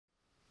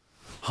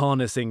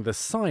harnessing the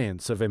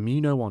science of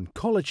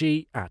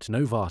immuno-oncology at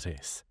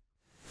Novartis.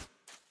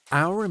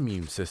 Our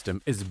immune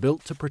system is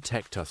built to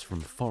protect us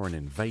from foreign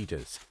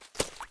invaders.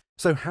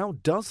 So how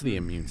does the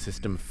immune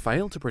system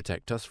fail to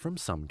protect us from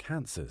some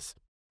cancers?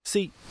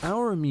 See,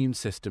 our immune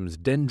system's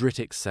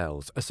dendritic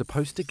cells are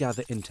supposed to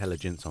gather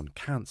intelligence on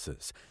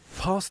cancers,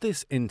 pass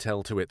this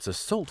intel to its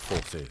assault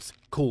forces,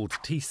 called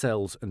T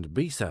cells and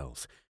B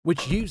cells,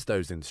 which use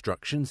those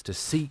instructions to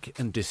seek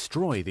and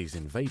destroy these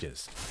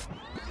invaders.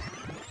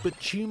 But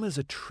tumors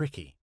are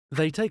tricky.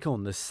 They take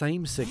on the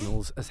same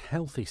signals as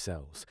healthy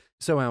cells,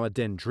 so our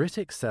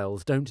dendritic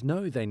cells don't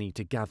know they need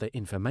to gather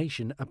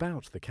information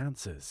about the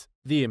cancers.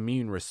 The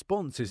immune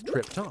response is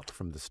tripped up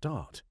from the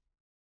start.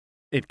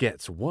 It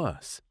gets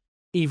worse.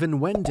 Even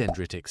when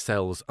dendritic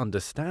cells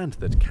understand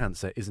that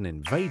cancer is an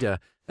invader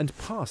and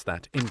pass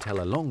that intel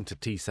along to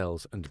T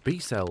cells and B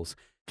cells,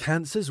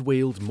 cancers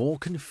wield more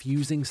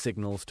confusing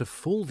signals to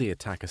fool the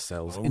attacker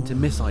cells into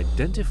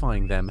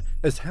misidentifying them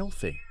as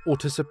healthy or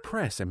to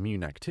suppress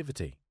immune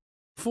activity.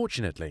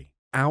 Fortunately,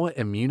 our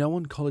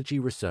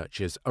immuno-oncology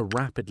researchers are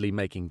rapidly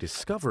making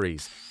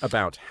discoveries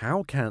about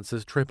how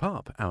cancers trip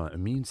up our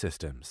immune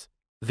systems.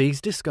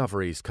 These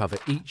discoveries cover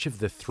each of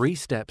the 3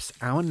 steps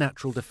our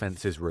natural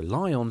defenses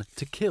rely on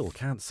to kill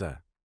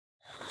cancer,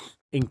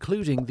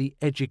 including the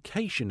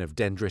education of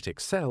dendritic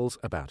cells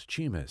about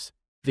tumors,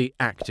 the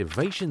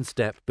activation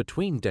step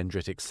between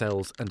dendritic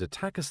cells and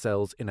attacker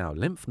cells in our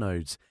lymph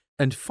nodes,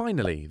 and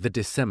finally, the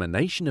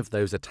dissemination of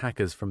those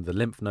attackers from the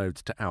lymph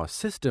nodes to our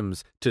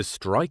systems to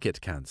strike at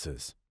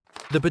cancers.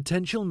 The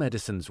potential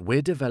medicines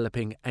we're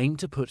developing aim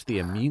to put the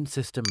immune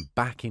system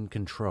back in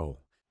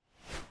control.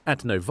 At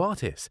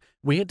Novartis,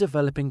 we are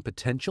developing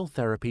potential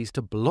therapies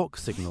to block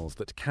signals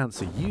that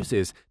cancer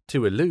uses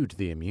to elude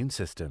the immune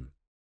system.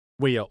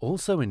 We are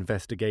also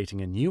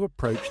investigating a new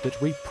approach that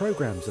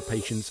reprograms a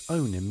patient's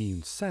own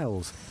immune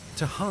cells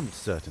to hunt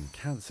certain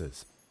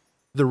cancers.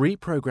 The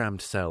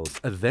reprogrammed cells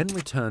are then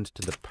returned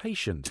to the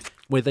patient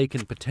where they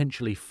can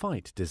potentially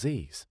fight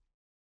disease.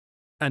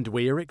 And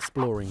we are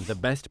exploring the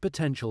best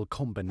potential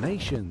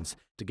combinations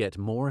to get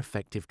more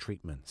effective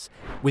treatments,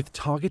 with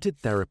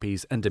targeted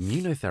therapies and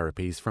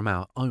immunotherapies from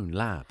our own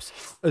labs,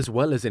 as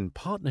well as in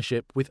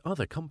partnership with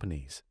other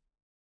companies.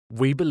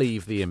 We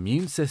believe the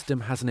immune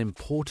system has an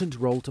important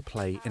role to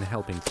play in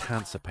helping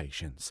cancer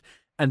patients,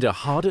 and are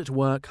hard at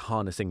work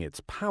harnessing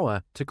its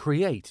power to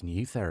create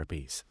new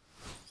therapies.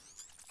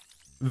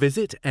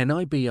 Visit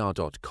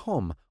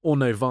nibr.com or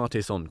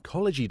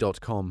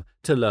novartisoncology.com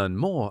to learn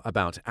more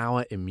about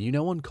our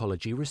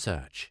immuno-oncology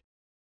research.